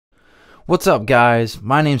What's up guys,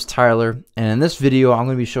 my name's Tyler, and in this video I'm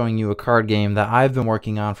going to be showing you a card game that I've been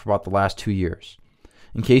working on for about the last 2 years.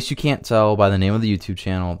 In case you can't tell by the name of the YouTube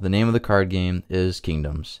channel, the name of the card game is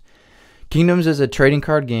Kingdoms. Kingdoms is a trading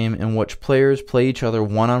card game in which players play each other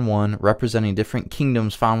one-on-one, representing different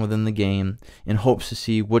kingdoms found within the game in hopes to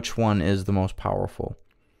see which one is the most powerful.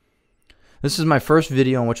 This is my first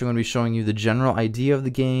video in which I'm going to be showing you the general idea of the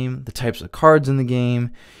game, the types of cards in the game,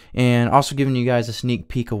 and also giving you guys a sneak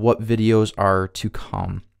peek of what videos are to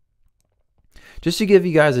come. Just to give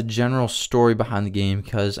you guys a general story behind the game,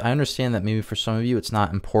 because I understand that maybe for some of you it's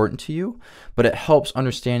not important to you, but it helps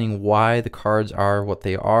understanding why the cards are what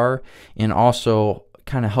they are, and also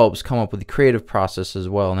kind of helps come up with the creative process as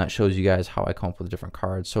well, and that shows you guys how I come up with different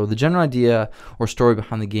cards. So the general idea or story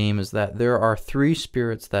behind the game is that there are 3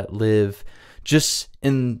 spirits that live just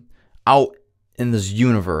out in this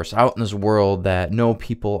universe, out in this world that no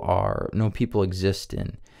people exist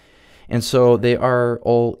in. And so they are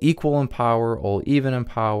all equal in power, all even in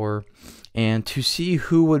power, and to see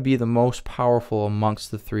who would be the most powerful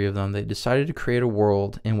amongst the 3 of them, they decided to create a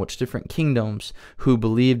world in which different kingdoms who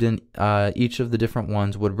believed in each of the different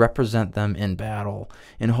ones would represent them in battle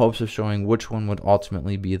in hopes of showing which one would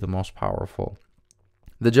ultimately be the most powerful.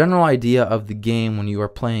 The general idea of the game when you are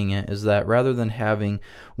playing it is that rather than having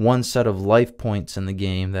one set of life points in the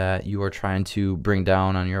game that you are trying to bring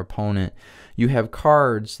down on your opponent, you have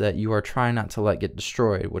cards that you are trying not to let get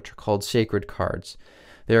destroyed, which are called sacred cards.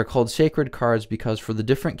 They are called sacred cards because for the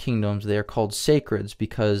different kingdoms, they are called sacreds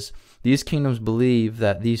because these kingdoms believe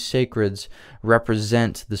that these sacreds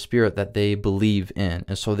represent the spirit that they believe in,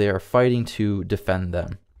 and so they are fighting to defend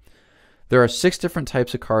them. There are 6 different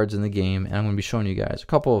types of cards in the game, and I'm going to be showing you guys a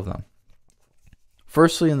couple of them.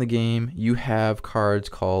 Firstly, in the game, you have cards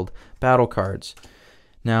called battle cards.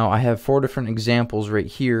 Now, I have 4 different examples right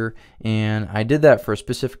here, and I did that for a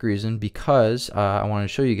specific reason because I wanted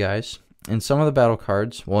to show you guys. In some of the battle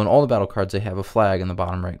cards, well, in all the battle cards, they have a flag in the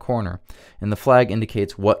bottom right corner, and the flag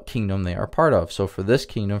indicates what kingdom they are part of. So for this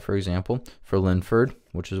kingdom, for example, for Linford,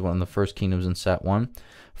 which is one of the first kingdoms in set 1,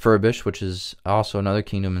 Furbish, which is also another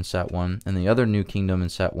kingdom in set 1, and the other new kingdom in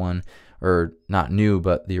set 1, or not new,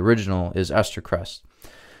 but the original, is Estercrest.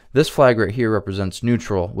 This flag right here represents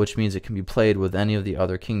neutral, which means it can be played with any of the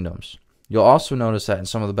other kingdoms. You'll also notice that in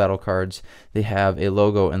some of the battle cards, they have a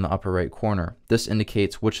logo in the upper right corner. This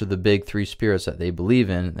indicates which of the big 3 spirits that they believe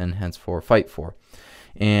in and henceforth fight for.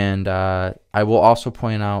 And I will also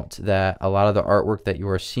point out that a lot of the artwork that you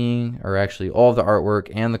are seeing, or actually all of the artwork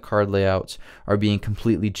and the card layouts, are being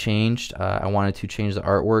completely changed. I wanted to change the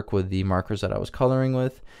artwork with the markers that I was coloring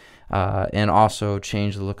with, and also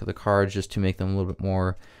change the look of the cards just to make them a little bit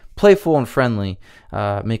more playful and friendly,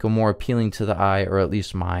 make them more appealing to the eye, or at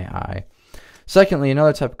least my eye. Secondly,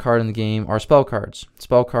 another type of card in the game are spell cards.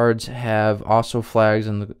 Spell cards have also flags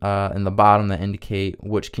in the bottom that indicate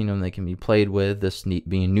which kingdom they can be played with, this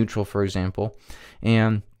being neutral, for example.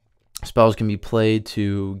 And spells can be played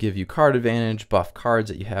to give you card advantage, buff cards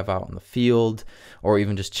that you have out in the field, or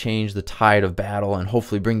even just change the tide of battle and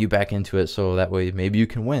hopefully bring you back into it so that way maybe you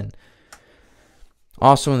can win.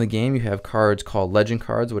 Also in the game, you have cards called legend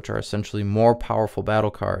cards, which are essentially more powerful battle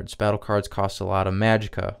cards. Battle cards cost a lot of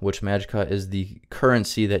magicka, which magicka is the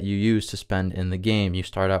currency that you use to spend in the game. You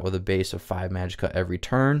start out with a base of 5 magicka every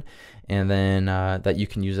turn, and then that you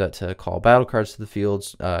can use that to call battle cards to the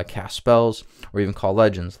fields, cast spells, or even call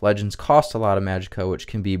legends. Legends cost a lot of magicka, which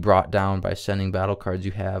can be brought down by sending battle cards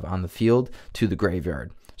you have on the field to the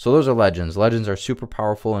graveyard. So those are legends. Legends are super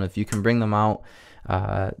powerful, and if you can bring them out,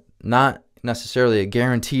 not necessarily a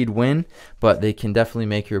guaranteed win, but they can definitely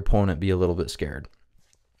make your opponent be a little bit scared.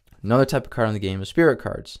 Another type of card in the game is spirit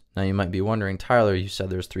cards. Now you might be wondering, Tyler, you said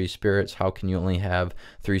there's 3 spirits. How can you only have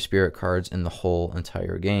 3 spirit cards in the whole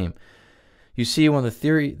entire game? You see, when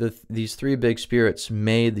these 3 big spirits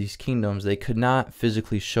made these kingdoms, they could not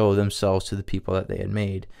physically show themselves to the people that they had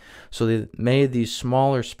made. So they made these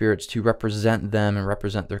smaller spirits to represent them and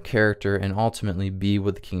represent their character and ultimately be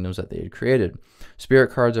with the kingdoms that they had created.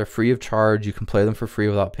 Spirit cards are free of charge. You can play them for free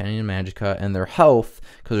without paying any magicka, and their health,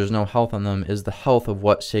 because there's no health on them, is the health of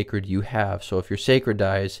what sacred you have. So if your sacred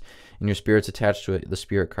dies and your spirit's attached to it, the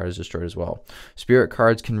spirit card is destroyed as well. Spirit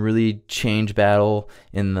cards can really change battle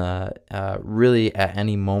in the really at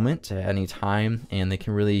any moment, at any time, and they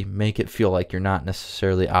can really make it feel like you're not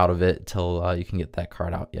necessarily out of it till you can get that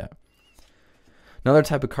card out yet. Another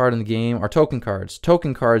type of card in the game are token cards.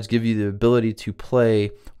 Token cards give you the ability to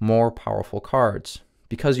play more powerful cards.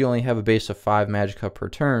 Because you only have a base of 5 magicka per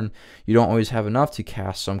turn, you don't always have enough to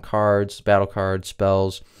cast some cards, battle cards,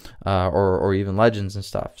 spells, or even legends and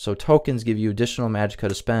stuff. So tokens give you additional magicka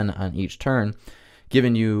to spend on each turn,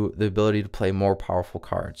 giving you the ability to play more powerful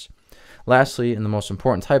cards. Lastly, and the most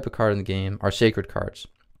important type of card in the game, are sacred cards.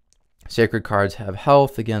 Sacred cards have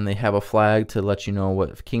health. Again, they have a flag to let you know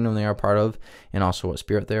what kingdom they are part of and also what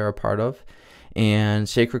spirit they are a part of. And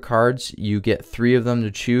sacred cards, you get 3 of them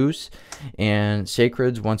to choose. And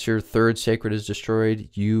sacreds, once your 3rd sacred is destroyed,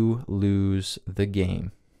 you lose the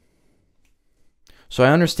game. So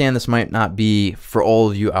I understand this might not be for all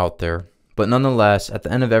of you out there, but nonetheless, at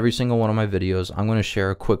the end of every single one of my videos, I'm going to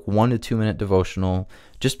share a quick 1 to 2 minute devotional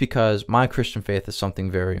just because my Christian faith is something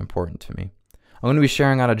very important to me. I'm going to be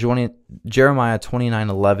sharing out of Jeremiah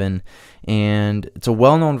 29:11, and it's a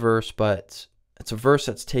well-known verse, but it's a verse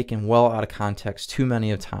that's taken well out of context too many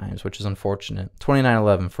of times, which is unfortunate.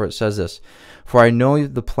 29:11, for it says this, "For I know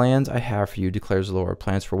the plans I have for you, declares the Lord,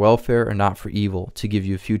 plans for welfare and not for evil, to give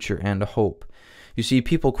you a future and a hope." You see,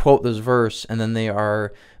 people quote this verse, and then they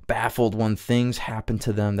are baffled when things happen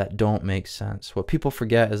to them that don't make sense. What people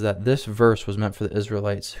forget is that this verse was meant for the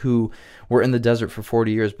Israelites who were in the desert for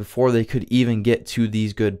 40 years before they could even get to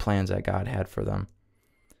these good plans that God had for them.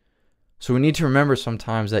 So we need to remember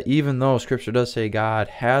sometimes that even though Scripture does say God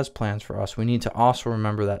has plans for us, we need to also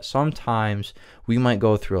remember that sometimes we might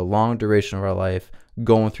go through a long duration of our life,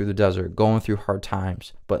 going through the desert, going through hard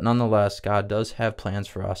times. But nonetheless, God does have plans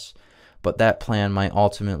for us. But that plan might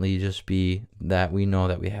ultimately just be that we know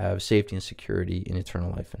that we have safety and security in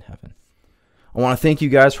eternal life in heaven. I want to thank you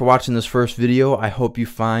guys for watching this first video. I hope you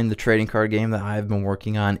find the trading card game that I've been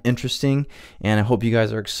working on interesting, and I hope you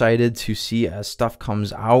guys are excited to see as stuff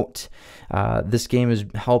comes out. This game is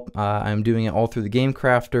I'm doing it all through the Game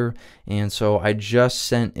Crafter, and so I just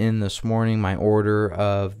sent in this morning my order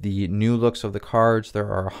of the new looks of the cards. There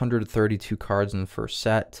are 132 cards in the first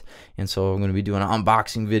set, and so I'm going to be doing an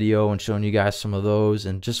unboxing video and showing you guys some of those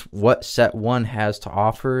and just what set 1 has to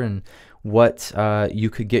offer and what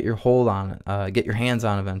you could get your hold on, get your hands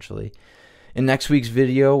on eventually. In next week's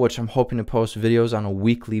video, which I'm hoping to post videos on a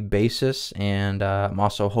weekly basis, and I'm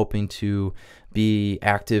also hoping to be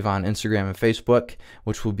active on Instagram and Facebook,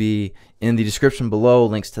 which will be in the description below,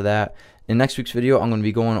 links to that. In next week's video, I'm going to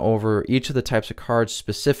be going over each of the types of cards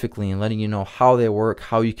specifically and letting you know how they work,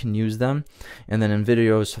 how you can use them. And then in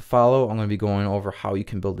videos to follow, I'm going to be going over how you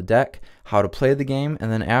can build a deck, how to play the game, and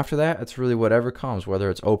then after that, it's really whatever comes, whether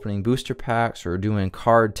it's opening booster packs or doing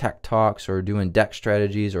card tech talks or doing deck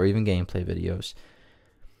strategies or even gameplay videos.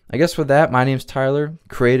 I guess with that, my name's Tyler,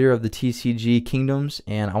 creator of the TCG Kingdoms,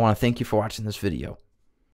 and I want to thank you for watching this video.